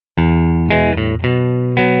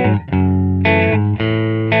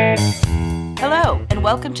Hello, and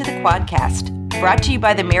welcome to the Quadcast, brought to you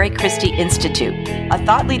by the Mary Christie Institute, a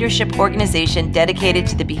thought leadership organization dedicated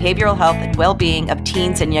to the behavioral health and well-being of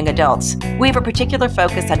teens and young adults. We have a particular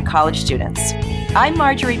focus on college students. I'm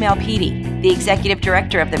Marjorie Malpede, the Executive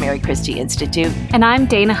Director of the Mary Christie Institute. And I'm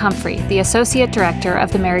Dana Humphrey, the Associate Director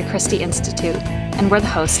of the Mary Christie Institute, and we're the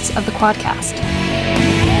hosts of the Quadcast.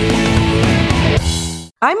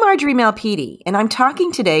 I'm Marjorie Malpede, and I'm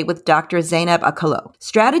talking today with Dr. Zainab Okolo,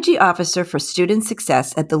 Strategy Officer for Student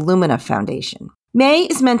Success at the Lumina Foundation. May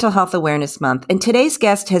is Mental Health Awareness Month, and today's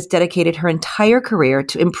guest has dedicated her entire career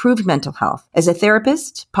to improved mental health as a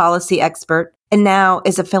therapist, policy expert, and now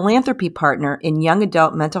as a philanthropy partner in young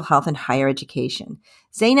adult mental health and higher education.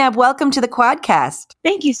 Zainab, welcome to the Quadcast.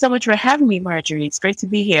 Thank you so much for having me, Marjorie. It's great to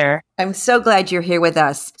be here. I'm so glad you're here with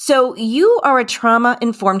us. So you are a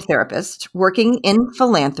trauma-informed therapist working in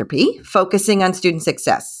philanthropy, focusing on student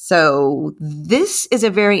success. So this is a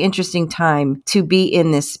very interesting time to be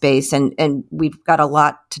in this space, and we've got a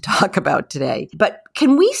lot to talk about today. But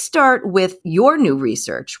can we start with your new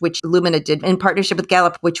research, which Lumina did in partnership with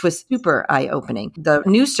Gallup, which was super eye-opening? The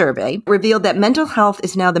new survey revealed that mental health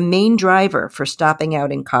is now the main driver for stopping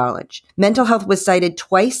out in college. Mental health was cited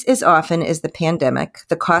twice as often as the pandemic,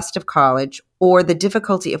 the cost of college, or the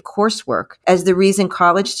difficulty of coursework as the reason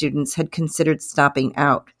college students had considered stopping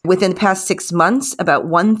out. Within the past 6 months, about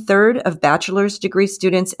 1/3 of bachelor's degree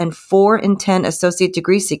students and 4 in 10 associate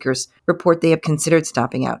degree seekers report they have considered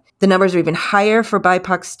stopping out. The numbers are even higher for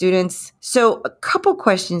BIPOC students. So a couple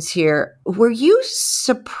questions here. Were you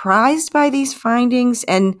surprised by these findings,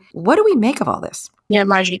 and what do we make of all this? Yeah,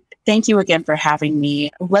 Marjorie, thank you again for having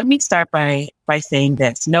me. Let me start by saying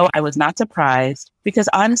this. No, I was not surprised, because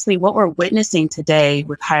honestly, what we're witnessing today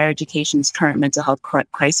with higher education's current mental health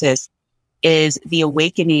crisis is the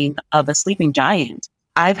awakening of a sleeping giant.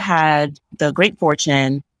 I've had the great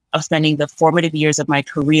fortune of spending the formative years of my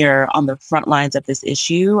career on the front lines of this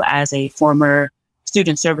issue as a former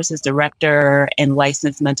student services director and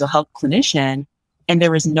licensed mental health clinician. And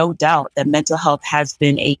there is no doubt that mental health has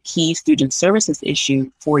been a key student services issue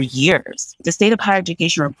for years. The State of Higher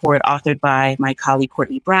Education report authored by my colleague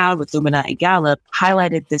Courtney Brown with Lumina and Gallup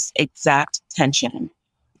highlighted this exact tension.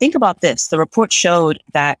 Think about this. The report showed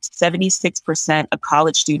that 76% of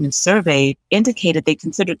college students surveyed indicated they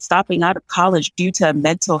considered stopping out of college due to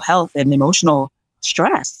mental health and emotional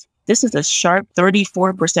stress. This is a sharp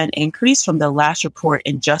 34% increase from the last report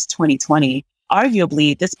in just 2020.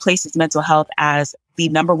 Arguably, this places mental health as the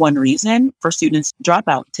number one reason for students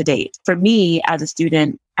dropout to date. For me, as a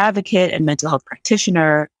student advocate and mental health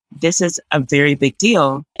practitioner, this is a very big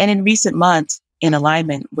deal. And in recent months, in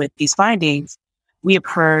alignment with these findings, we have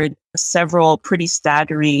heard several pretty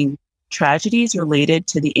staggering tragedies related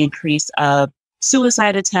to the increase of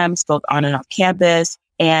suicide attempts, both on and off campus,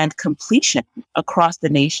 and completion across the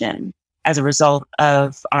nation as a result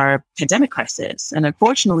of our pandemic crisis. And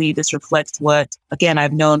unfortunately, this reflects what, again,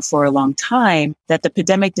 I've known for a long time, that the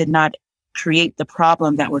pandemic did not create the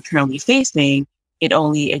problem that we're currently facing. It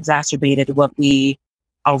only exacerbated what we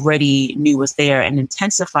already knew was there and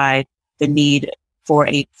intensified the need for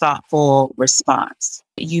a thoughtful response.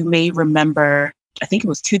 You may remember, I think it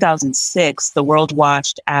was 2006, the world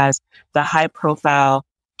watched as the high-profile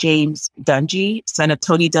James Dungy, son of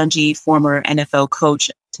Tony Dungy, former NFL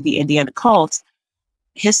coach to the Indiana Colts,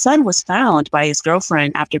 his son was found by his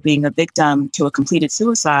girlfriend after being a victim to a completed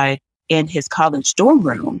suicide in his college dorm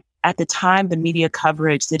room. At the time, the media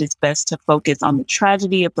coverage did its best to focus on the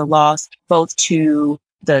tragedy of the loss, both to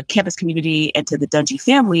the campus community and to the Dungy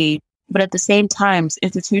family. But at the same time,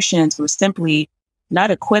 institutions were simply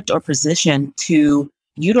not equipped or positioned to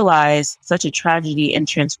utilize such a tragedy in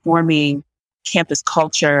transforming campus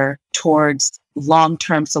culture towards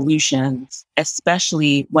long-term solutions,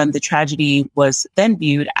 especially when the tragedy was then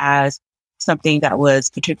viewed as something that was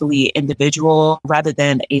particularly individual rather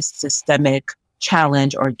than a systemic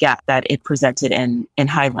challenge or gap that it presented and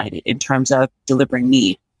highlighted in terms of delivering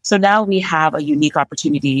need. So now we have a unique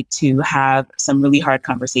opportunity to have some really hard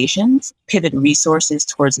conversations, pivot resources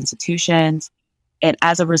towards institutions, and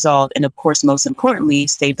as a result, and of course, most importantly,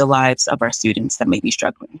 save the lives of our students that may be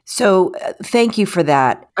struggling. So thank you for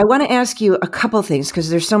that. I want to ask you a couple things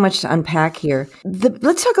because there's so much to unpack here.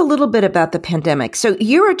 Let's talk a little bit about the pandemic. So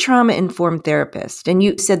you're a trauma-informed therapist, and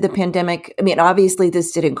you said the pandemic, I mean, obviously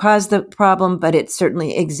this didn't cause the problem, but it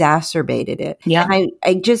certainly exacerbated it. Yeah. And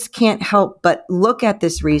I just can't help but look at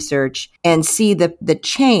this research and see the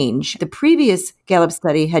change. The previous Gallup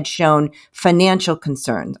study had shown financial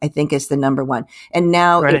concerns, I think is the number one. And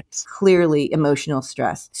now Right. it's clearly emotional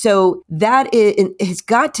stress. So that has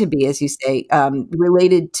got to be, as you say,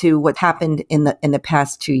 related to what happened in the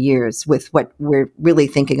past 2 years with what we're really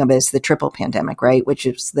thinking of as the triple pandemic, right? Which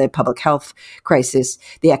is the public health crisis,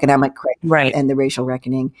 the economic crisis, Right. and the racial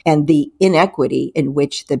reckoning, and the inequity in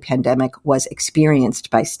which the pandemic was experienced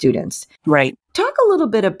by students. Right. Talk a little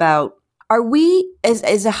bit about, are we,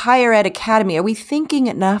 as a higher ed academy, are we thinking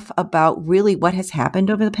enough about really what has happened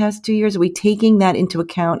over the past 2 years? Are we taking that into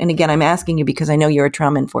account? And again, I'm asking you because I know you're a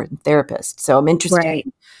trauma-informed therapist, so I'm interested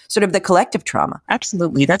in sort of the collective trauma.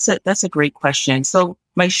 Absolutely. That's a great question. So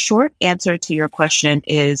my short answer to your question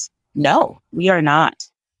is no, we are not.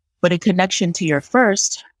 But in connection to your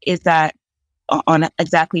first is that on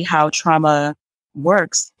exactly how trauma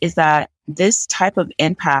works is that this type of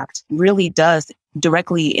impact really does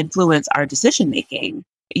directly influence our decision making.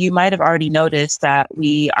 You might have already noticed that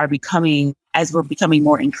as we're becoming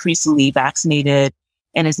more increasingly vaccinated,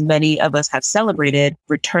 and as many of us have celebrated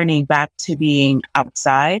returning back to being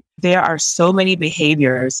outside, there are so many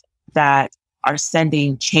behaviors that are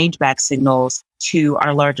sending change back signals to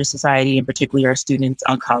our larger society, and particularly our students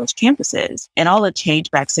on college campuses. And all a change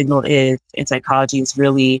back signal is in psychology is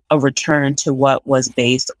really a return to what was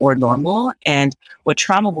base or normal. And what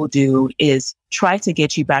trauma will do is try to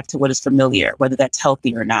get you back to what is familiar, whether that's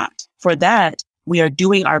healthy or not. For that, we are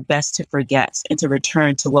doing our best to forget and to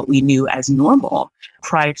return to what we knew as normal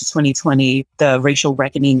prior to 2020, the racial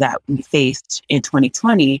reckoning that we faced in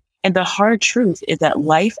 2020. And the hard truth is that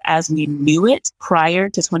life as we knew it prior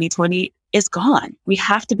to 2020 is gone. We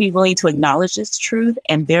have to be willing to acknowledge this truth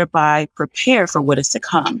and thereby prepare for what is to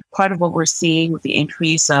come. Part of what we're seeing with the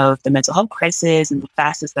increase of the mental health crisis and the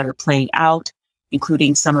facets that are playing out,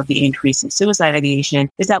 including some of the increase in suicide ideation,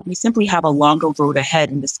 is that we simply have a longer road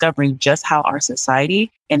ahead in discovering just how our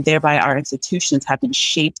society and thereby our institutions have been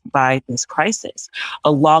shaped by this crisis,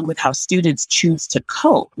 along with how students choose to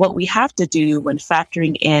cope. What we have to do when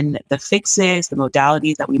factoring in the fixes, the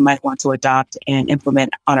modalities that we might want to adopt and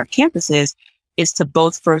implement on our campuses is to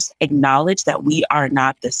both first acknowledge that we are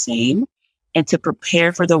not the same and to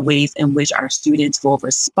prepare for the ways in which our students will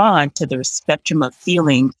respond to the spectrum of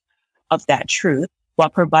feelings of that truth while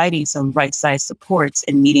providing some right-sized supports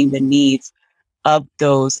and meeting the needs of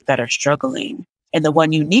those that are struggling. And the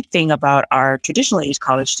one unique thing about our traditional age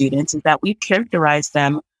college students is that we've characterized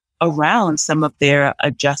them around some of their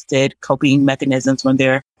adjusted coping mechanisms when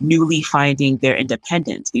they're newly finding their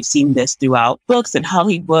independence. We've seen this throughout books and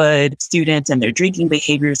Hollywood, students and their drinking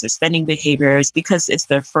behaviors, their spending behaviors, because it's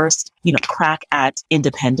their first, crack at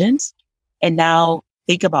independence. And now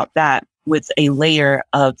think about that with a layer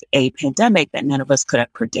of a pandemic that none of us could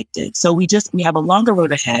have predicted. So we have a longer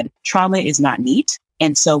road ahead. Trauma is not neat.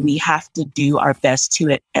 And so we have to do our best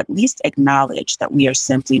to at least acknowledge that we are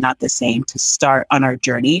simply not the same to start on our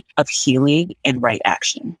journey of healing and right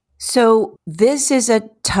action. So this is a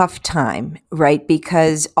tough time, right?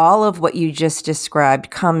 Because all of what you just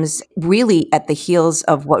described comes really at the heels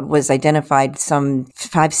of what was identified some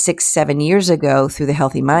 5, 6, 7 years ago through the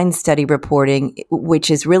Healthy Mind Study reporting, which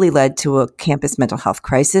has really led to a campus mental health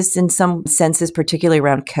crisis in some senses, particularly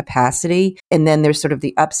around capacity. And then there's sort of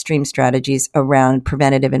the upstream strategies around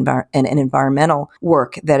preventative and environmental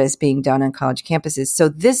work that is being done on college campuses. So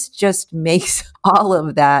this just makes all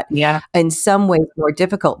of that in some ways more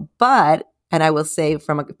difficult. But, and I will say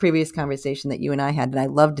from a previous conversation that you and I had, and I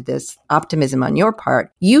loved this optimism on your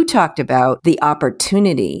part, you talked about the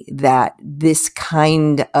opportunity that this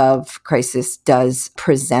kind of crisis does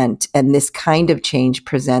present and this kind of change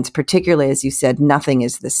presents, particularly as you said, nothing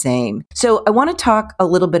is the same. So I want to talk a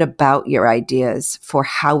little bit about your ideas for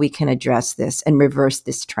how we can address this and reverse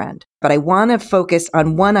this trend. But I want to focus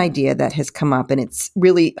on one idea that has come up, and it's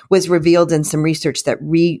really was revealed in some research that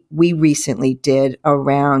we recently did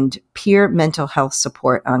around peer mental health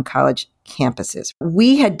support on college campuses.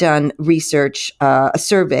 We had done research, a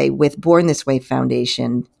survey with Born This Way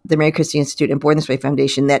Foundation, the Mary Christie Institute and Born This Way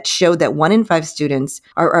Foundation, that showed that 1 in 5 students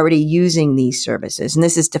are already using these services. And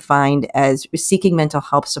this is defined as seeking mental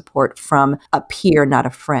health support from a peer, not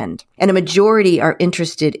a friend. And a majority are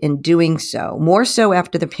interested in doing so, more so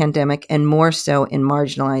after the pandemic and more so in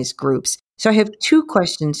marginalized groups. So I have 2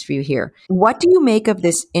 questions for you here. What do you make of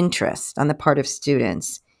this interest on the part of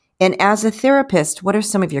students? And as a therapist, what are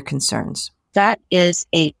some of your concerns? That is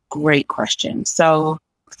a great question. So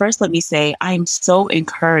first, let me say I'm so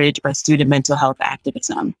encouraged by student mental health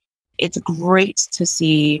activism. It's great to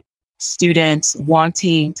see students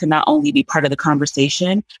wanting to not only be part of the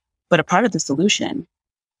conversation, but a part of the solution.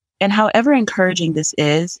 And however encouraging this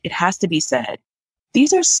is, it has to be said,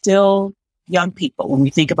 these are still young people, when we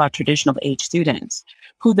think about traditional age students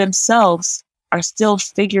who themselves are still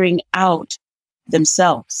figuring out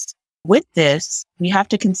themselves. With this, we have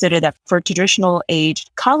to consider that for traditional age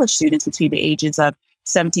college students between the ages of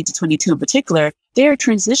 17 to 22 in particular, they're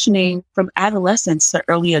transitioning from adolescence to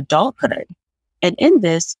early adulthood. And in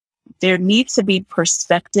this, there needs to be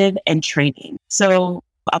perspective and training. So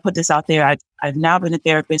I'll put this out there. I've now been a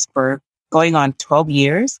therapist for going on 12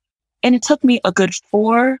 years. And it took me a good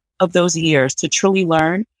 4 of those years to truly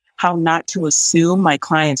learn how not to assume my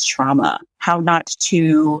client's trauma, how not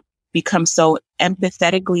to become so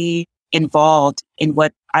empathetically involved in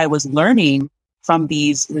what I was learning from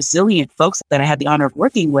these resilient folks that I had the honor of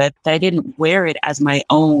working with, that I didn't wear it as my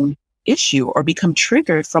own issue or become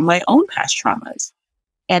triggered from my own past traumas.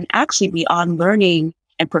 And actually beyond learning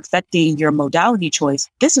and perfecting your modality choice,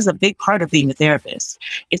 this is a big part of being a therapist.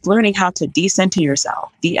 It's learning how to decenter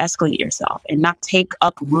yourself, de-escalate yourself, and not take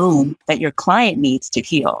up room that your client needs to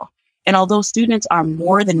heal. And although students are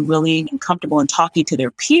more than willing and comfortable in talking to their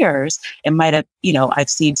peers, and might have, I've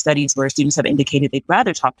seen studies where students have indicated they'd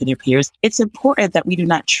rather talk to their peers, it's important that we do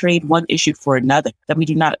not trade one issue for another, that we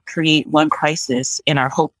do not create one crisis in our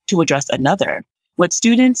hope to address another. When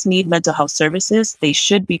students need mental health services, they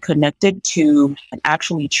should be connected to an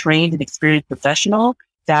actually trained and experienced professional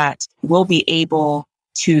that will be able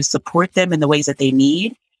to support them in the ways that they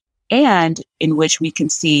need, and in which we can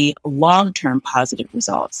see long-term positive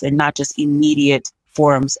results and not just immediate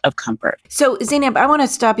forms of comfort. So, Zainab, I want to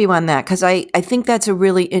stop you on that because I think that's a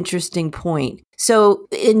really interesting point. So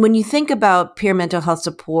when you think about peer mental health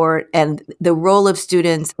support and the role of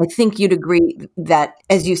students, I think you'd agree that,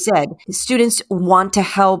 as you said, students want to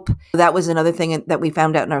help. That was another thing that we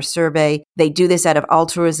found out in our survey. They do this out of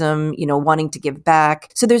altruism, wanting to give back.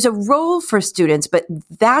 So there's a role for students, but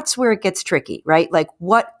that's where it gets tricky, right? Like,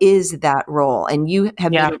 what is that role? And you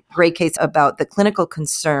have made a great case about the clinical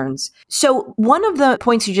concerns. So one of the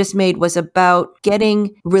points you just made was about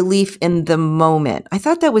getting relief in the moment. I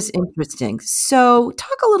thought that was interesting. So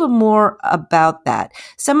talk a little more about that.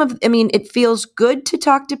 It feels good to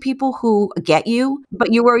talk to people who get you,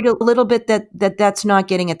 but you're worried a little bit that that's not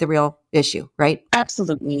getting at the real issue, right?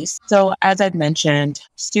 Absolutely. So as I've mentioned,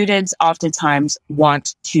 students oftentimes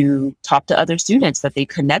want to talk to other students that they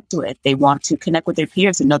connect with. They want to connect with their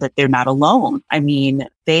peers and know that they're not alone.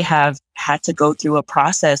 They have had to go through a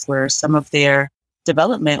process where some of their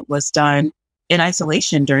development was done in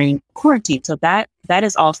isolation during quarantine. So that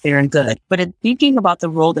is all fair and good. But in thinking about the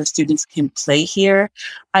role that students can play here,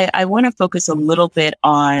 I want to focus a little bit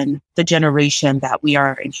on the generation that we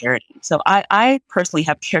are inheriting. So I personally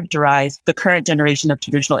have characterized the current generation of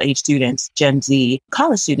traditional age students, Gen Z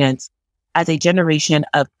college students, as a generation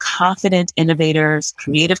of confident innovators,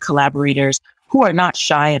 creative collaborators, who are not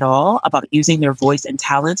shy at all about using their voice and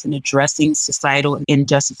talents and addressing societal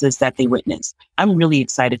injustices that they witness. I'm really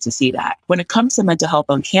excited to see that. When it comes to mental health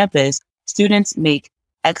on campus, students make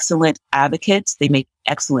excellent advocates. They make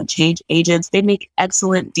excellent change agents. They make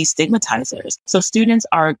excellent destigmatizers. So students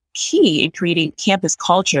are key in creating campus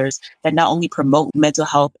cultures that not only promote mental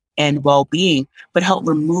health and well-being, but help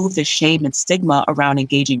remove the shame and stigma around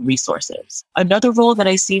engaging resources. Another role that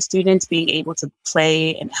I see students being able to play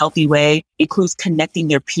in a healthy way includes connecting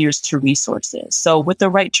their peers to resources. So with the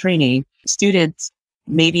right training, students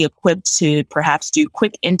may be equipped to perhaps do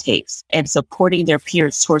quick intakes and supporting their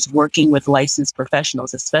peers towards working with licensed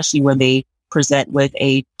professionals, especially when they present with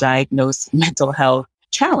a diagnosed mental health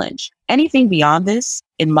challenge. Anything beyond this,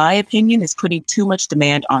 in my opinion, is putting too much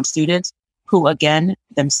demand on students who, again,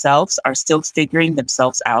 themselves are still figuring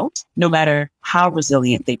themselves out, no matter how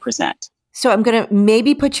resilient they present. So I'm going to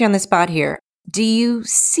maybe put you on the spot here. Do you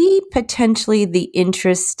see potentially the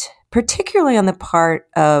interest, particularly on the part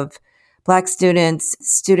of Black students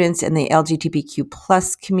in the LGBTQ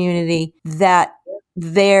plus community, that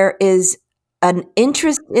there is an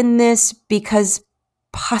interest in this because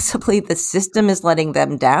possibly the system is letting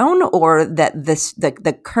them down, or that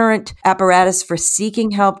the current apparatus for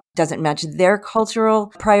seeking help doesn't match their cultural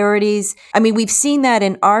priorities? We've seen that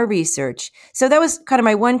in our research. So that was kind of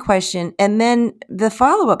my one question. And then the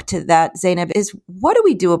follow-up to that, Zainab, is what do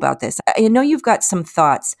we do about this? I know you've got some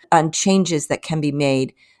thoughts on changes that can be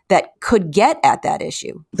made that could get at that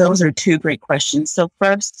issue. Those are two great questions. So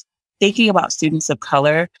first, thinking about students of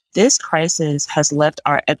color, this crisis has left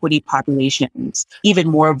our equity populations even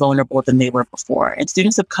more vulnerable than they were before. And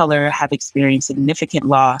students of color have experienced significant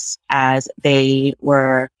loss as they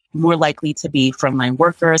were more likely to be frontline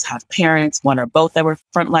workers, have parents, one or both that were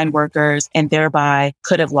frontline workers, and thereby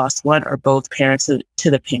could have lost one or both parents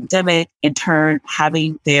to the pandemic, in turn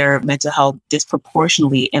having their mental health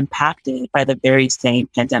disproportionately impacted by the very same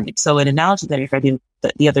pandemic. So an analogy that I heard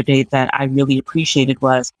the other day that I really appreciated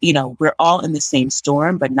was, we're all in the same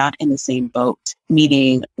storm, but not in the same boat,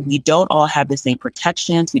 meaning we don't all have the same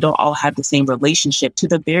protections. We don't all have the same relationship to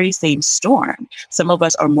the very same storm. Some of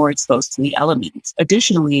us are more exposed to the elements.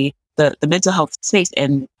 Additionally, the mental health space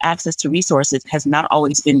and access to resources has not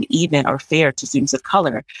always been even or fair to students of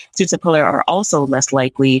color. Students of color are also less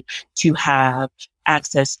likely to have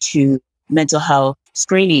access to mental health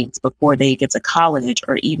screenings before they get to college,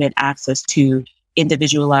 or even access to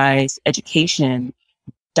individualized education,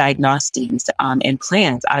 diagnostics, and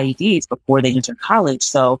plans, IEDs, before they enter college.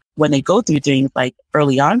 So when they go through things like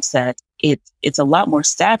early onset, it's a lot more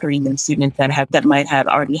staggering than students that might have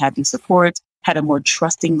already had these supports, had a more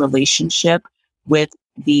trusting relationship with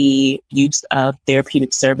the use of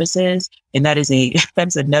therapeutic services. And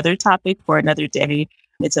that's another topic for another day.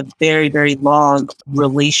 It's a very, very long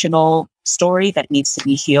relational story that needs to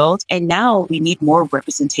be healed. And now we need more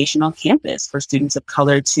representation on campus for students of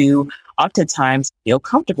color to oftentimes feel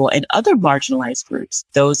comfortable, and other marginalized groups,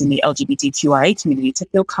 those in the LGBTQIA community, to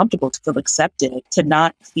feel comfortable, to feel accepted, to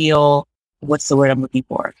not feel, what's the word I'm looking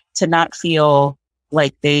for? To not feel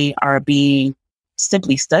like they are being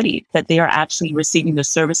simply studied, that they are actually receiving the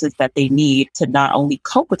services that they need to not only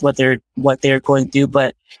cope with what they're going through,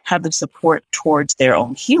 but have the support towards their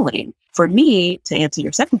own healing. For me, to answer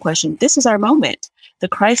your second question, this is our moment. The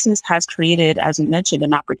crisis has created, as we mentioned,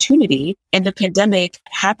 an opportunity, and the pandemic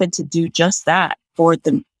happened to do just that for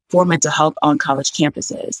mental health on college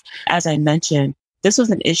campuses. As I mentioned, this was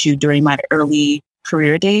an issue during my early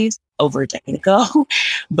career days over a decade ago,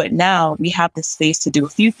 but now we have the space to do a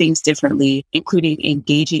few things differently, including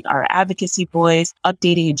engaging our advocacy voice,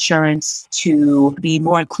 updating insurance to be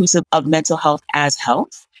more inclusive of mental health as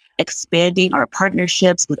health, expanding our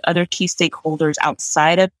partnerships with other key stakeholders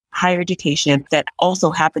outside of higher education that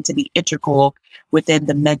also happen to be integral within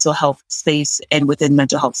the mental health space and within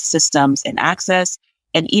mental health systems and access,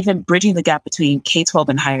 and even bridging the gap between K-12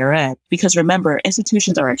 and higher ed. Because remember,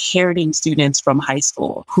 institutions are inheriting students from high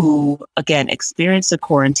school who, again, experience the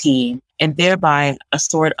quarantine and thereby a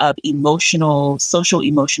sort of social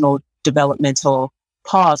emotional developmental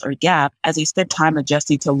pause or gap as they spend time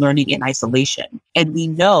adjusting to learning in isolation. And we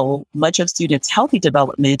know much of students' healthy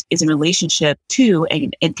development is in relationship to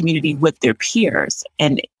and community with their peers.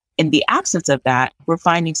 And in the absence of that, we're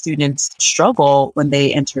finding students struggle when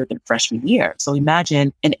they enter their freshman year. So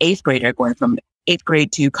imagine an 8th grader going from 8th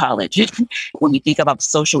grade to college when we think about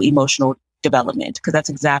social emotional development, because that's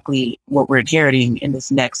exactly what we're inheriting in this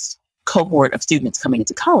next cohort of students coming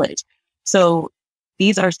into college. So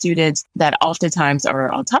these are students that oftentimes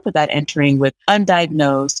are on top of that entering with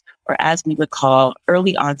undiagnosed, or as we would call,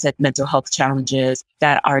 early onset mental health challenges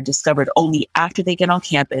that are discovered only after they get on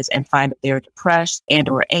campus and find that they're depressed and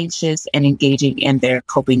or anxious and engaging in their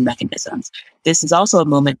coping mechanisms. This is also a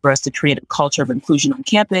moment for us to create a culture of inclusion on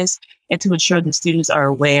campus and to ensure that students are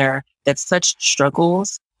aware that such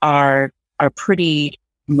struggles are pretty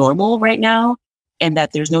normal right now, and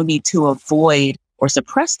that there's no need to avoid or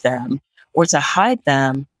suppress them or to hide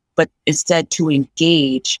them, but instead to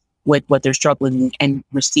engage with what they're struggling with and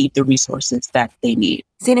receive the resources that they need.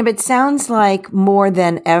 Zainab, it sounds like more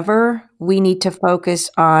than ever, we need to focus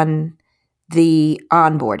on the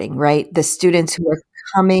onboarding, right? The students who are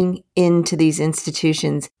coming into these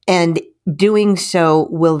institutions, and doing so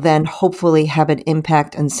will then hopefully have an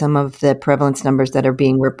impact on some of the prevalence numbers that are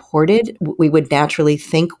being reported. We would naturally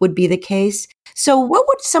think would be the case. So what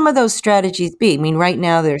would some of those strategies be? I mean, right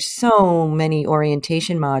now there's so many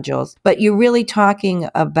orientation modules, but you're really talking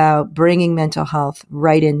about bringing mental health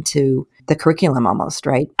right into the curriculum almost,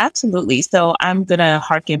 right? Absolutely. So I'm going to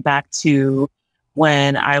harken back to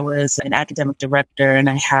when I was an academic director and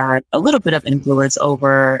I had a little bit of influence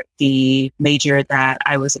over the major that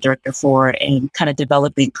I was a director for and kind of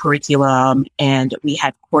developing curriculum. And we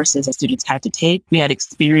had courses that students had to take. We had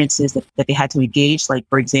experiences that they had to engage, like,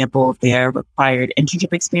 for example, their required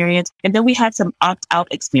internship experience. And then we had some opt-out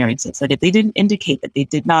experiences that if they didn't indicate that they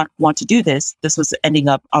did not want to do this, this was ending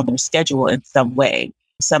up on their schedule in some way.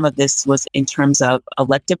 Some of this was in terms of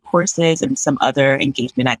elective courses and some other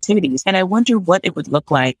engagement activities. And I wonder what it would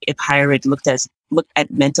look like if higher ed looked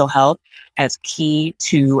at mental health as key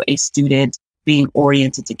to a student being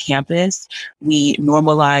oriented to campus. We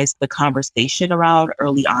normalize the conversation around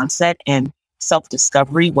early onset and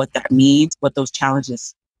self-discovery, what that means, what those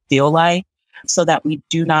challenges feel like, so that we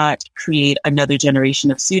do not create another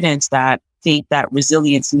generation of students that think that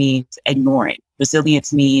resilience means ignoring.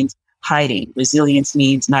 Resilience means hiding. Resilience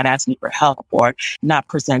means not asking for help or not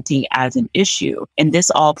presenting as an issue. And this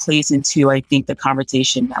all plays into, I think, the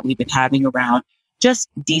conversation that we've been having around just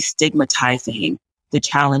destigmatizing the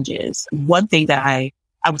challenges. One thing that I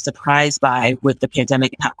was surprised by with the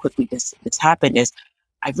pandemic and how quickly this happened is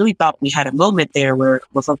I really thought we had a moment there where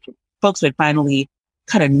folks would finally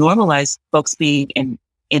kind of normalize folks being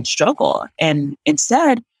in struggle. And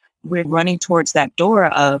instead, we're running towards that door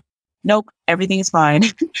of, nope, everything is fine.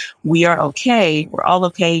 We are okay. We're all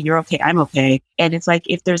okay. You're okay. I'm okay. And it's like,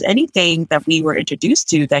 if there's anything that we were introduced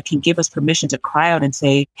to that can give us permission to cry out and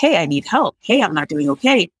say, hey, I need help. Hey, I'm not doing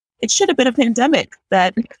okay. It should have been a pandemic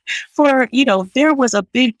that there was a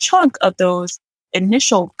big chunk of those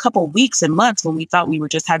initial couple weeks and months when we thought we were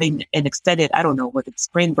just having an extended, I don't know, was it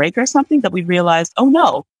spring break or something, that we realized, oh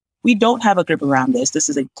no, we don't have a grip around this. This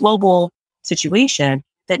is a global situation,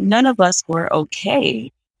 that none of us were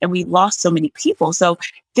okay. And we lost so many people. So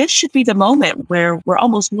this should be the moment where we're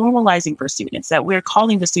almost normalizing for students, that we're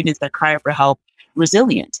calling the students that cry for help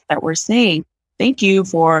resilient, that we're saying, thank you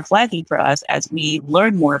for flagging for us as we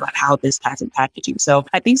learn more about how this has impacted you. So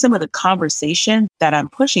I think some of the conversation that I'm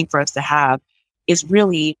pushing for us to have is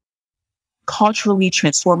really culturally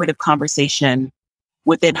transformative conversation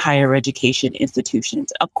within higher education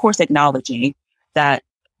institutions. Of course, acknowledging that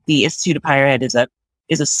the Institute of Higher Ed is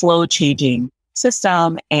a slow changing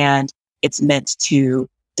system, and it's meant to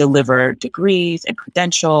deliver degrees and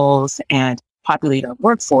credentials and populate our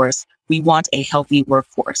workforce. We want a healthy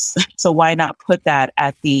workforce. So why not put that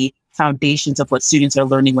at the foundations of what students are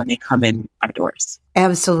learning when they come in our doors?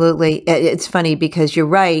 Absolutely. It's funny because you're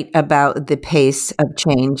right about the pace of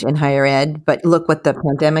change in higher ed, but look what the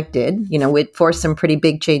pandemic did. It forced some pretty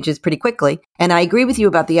big changes pretty quickly. And I agree with you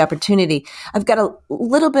about the opportunity. I've got a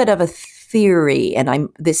little bit of a theory, and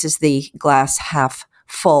this is the glass half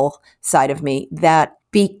full side of me, that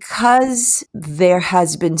because there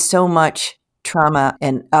has been so much trauma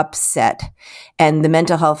and upset, and the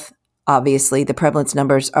mental health, obviously, the prevalence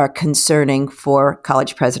numbers are concerning for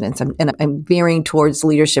college presidents, and I'm veering towards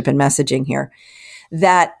leadership and messaging here,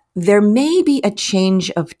 that there may be a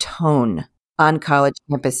change of tone on college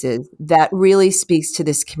campuses that really speaks to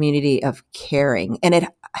this community of caring. And it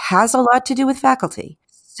has a lot to do with faculty.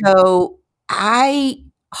 So I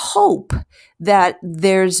hope that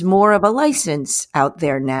there's more of a license out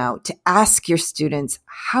there now to ask your students,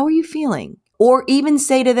 how are you feeling? Or even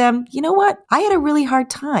say to them, you know what, I had a really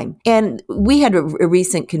hard time. And we had a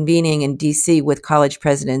recent convening in DC with college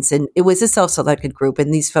presidents, and it was a self-selected group.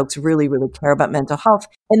 And these folks really, really care about mental health.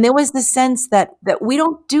 And there was the sense that we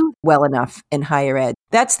don't do well enough in higher ed.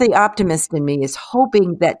 That's the optimist in me, is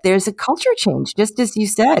hoping that there's a culture change, just as you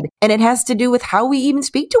said. And it has to do with how we even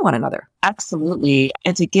speak to one another. Absolutely.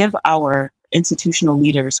 And to give our institutional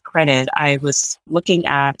leaders credit, I was looking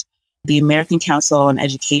at the American Council on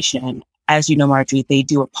Education. As you know, Marjorie, they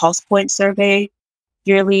do a pulse point survey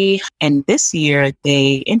yearly. And this year,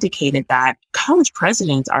 they indicated that college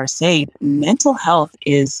presidents are saying mental health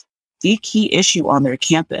is the key issue on their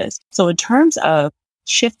campus. So in terms of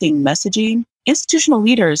shifting messaging, institutional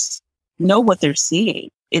leaders know what they're seeing.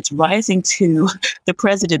 It's rising to the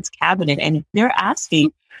president's cabinet, and they're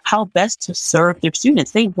asking how best to serve their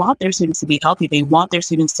students. They want their students to be healthy. They want their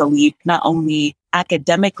students to lead not only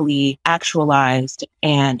academically actualized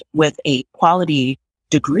and with a quality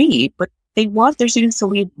degree, but they want their students to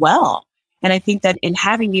lead well. And I think that in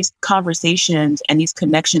having these conversations and these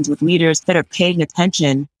connections with leaders that are paying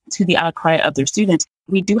attention to the outcry of their students,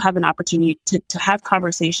 we do have an opportunity to have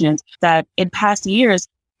conversations that in past years,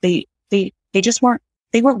 they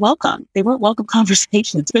weren't welcome. They weren't welcome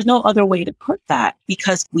conversations. There's no other way to put that,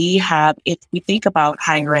 because if we think about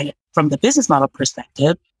higher ed from the business model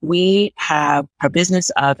perspective, we have our business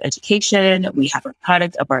of education, we have our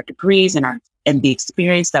product of our degrees and the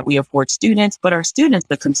experience that we afford students. But our students,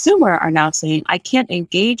 the consumer, are now saying, I can't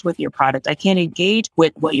engage with your product. I can't engage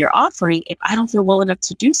with what you're offering if I don't feel well enough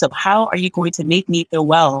to do so. How are you going to make me feel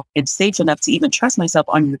well and safe enough to even trust myself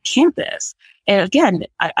on your campus? And again,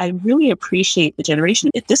 I really appreciate the generation.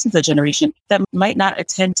 If this is a generation that might not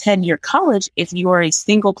attend 10-year college if you are a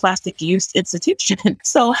single plastic use institution.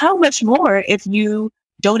 So how much more if you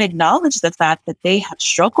don't acknowledge the fact that they have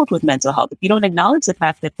struggled with mental health, if you don't acknowledge the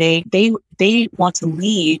fact that they want to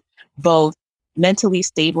lead both mentally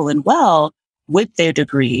stable and well with their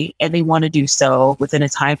degree, and they want to do so within a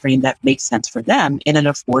time frame that makes sense for them in an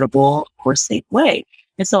affordable or safe way.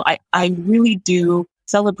 And so I really do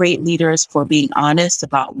celebrate leaders for being honest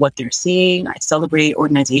about what they're seeing. I celebrate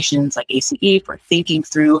organizations like ACE for thinking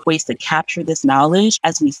through ways to capture this knowledge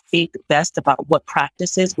as we think best about what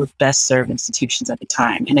practices would best serve institutions at the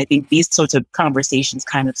time. And I think these sorts of conversations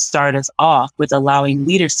kind of start us off with allowing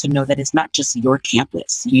leaders to know that it's not just your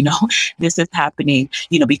campus, this is happening,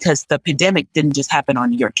 because the pandemic didn't just happen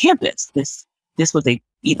on your campus. This was a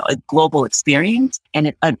global experience, and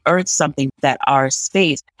it unearthed something that our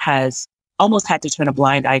space has almost had to turn a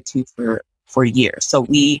blind eye to for years. So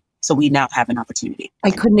we now have an opportunity.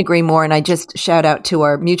 I couldn't agree more. And I just shout out to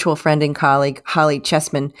our mutual friend and colleague, Holly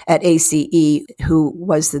Chessman at ACE, who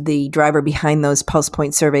was the driver behind those pulse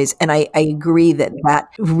point surveys. And I agree that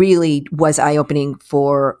really was eye-opening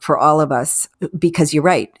for all of us, because you're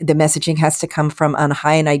right. The messaging has to come from on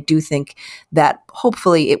high. And I do think that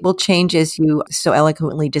hopefully it will change, as you so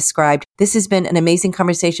eloquently described. This has been an amazing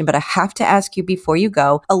conversation, but I have to ask you before you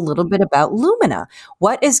go a little bit about Lumina.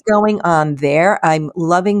 What is going on there? I'm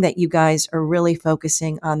loving that you guys are really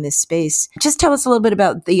focusing on this space. Just tell us a little bit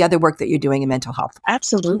about the other work that you're doing in mental health.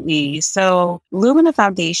 Absolutely. So Lumina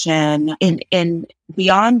Foundation, in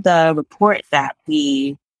beyond the report that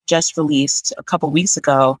we just released a couple weeks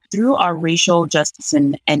ago, through our Racial Justice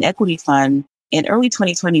and Equity Fund, in early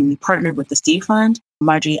 2020, we partnered with the Steve Fund.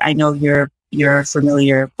 Marjorie, I know you're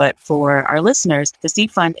familiar, but for our listeners, the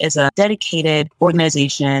Steve Fund is a dedicated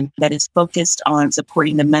organization that is focused on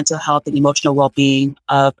supporting the mental health and emotional well-being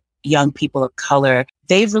of young people of color.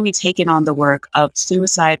 They've really taken on the work of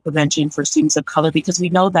suicide prevention for students of color, because we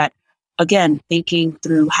know that, again, thinking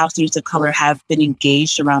through how students of color have been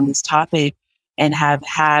engaged around this topic and have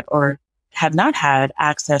had or have not had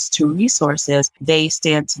access to resources, they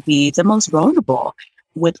stand to be the most vulnerable.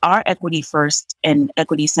 With our equity first and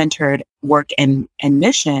equity centered work and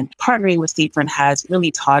mission, partnering with Steve Fund has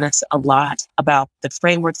really taught us a lot about the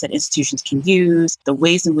frameworks that institutions can use, the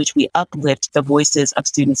ways in which we uplift the voices of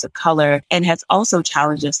students of color, and has also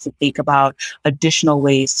challenged us to think about additional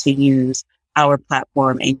ways to use our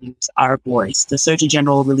platform and use our voice. The Surgeon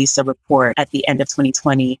General released a report at the end of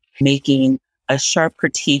 2020 making a sharp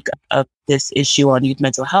critique of this issue on youth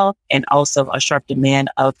mental health, and also a sharp demand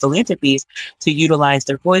of philanthropies to utilize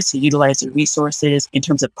their voice, to utilize their resources in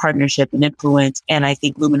terms of partnership and influence. And I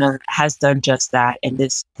think Lumina has done just that in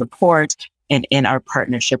this report and in our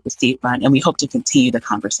partnership with Steve Fund, and we hope to continue the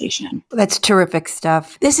conversation. That's terrific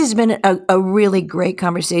stuff. This has been a really great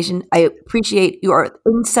conversation. I appreciate your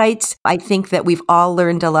insights. I think that we've all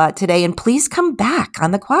learned a lot today, and please come back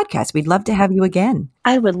on the Quadcast. We'd love to have you again.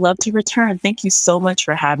 I would love to return. Thank you so much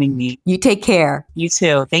for having me. You take care. You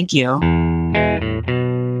too. Thank you.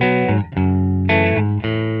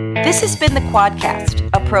 This has been the Quadcast,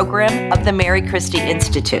 a program of the Mary Christie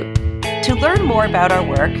Institute. To learn more about our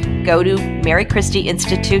work, go to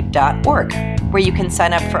marychristieinstitute.org, where you can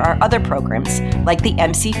sign up for our other programs like the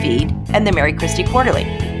MC Feed and the Mary Christie Quarterly.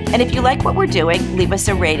 And if you like what we're doing, leave us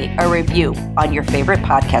a rating or review on your favorite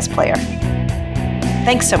podcast player.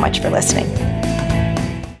 Thanks so much for listening.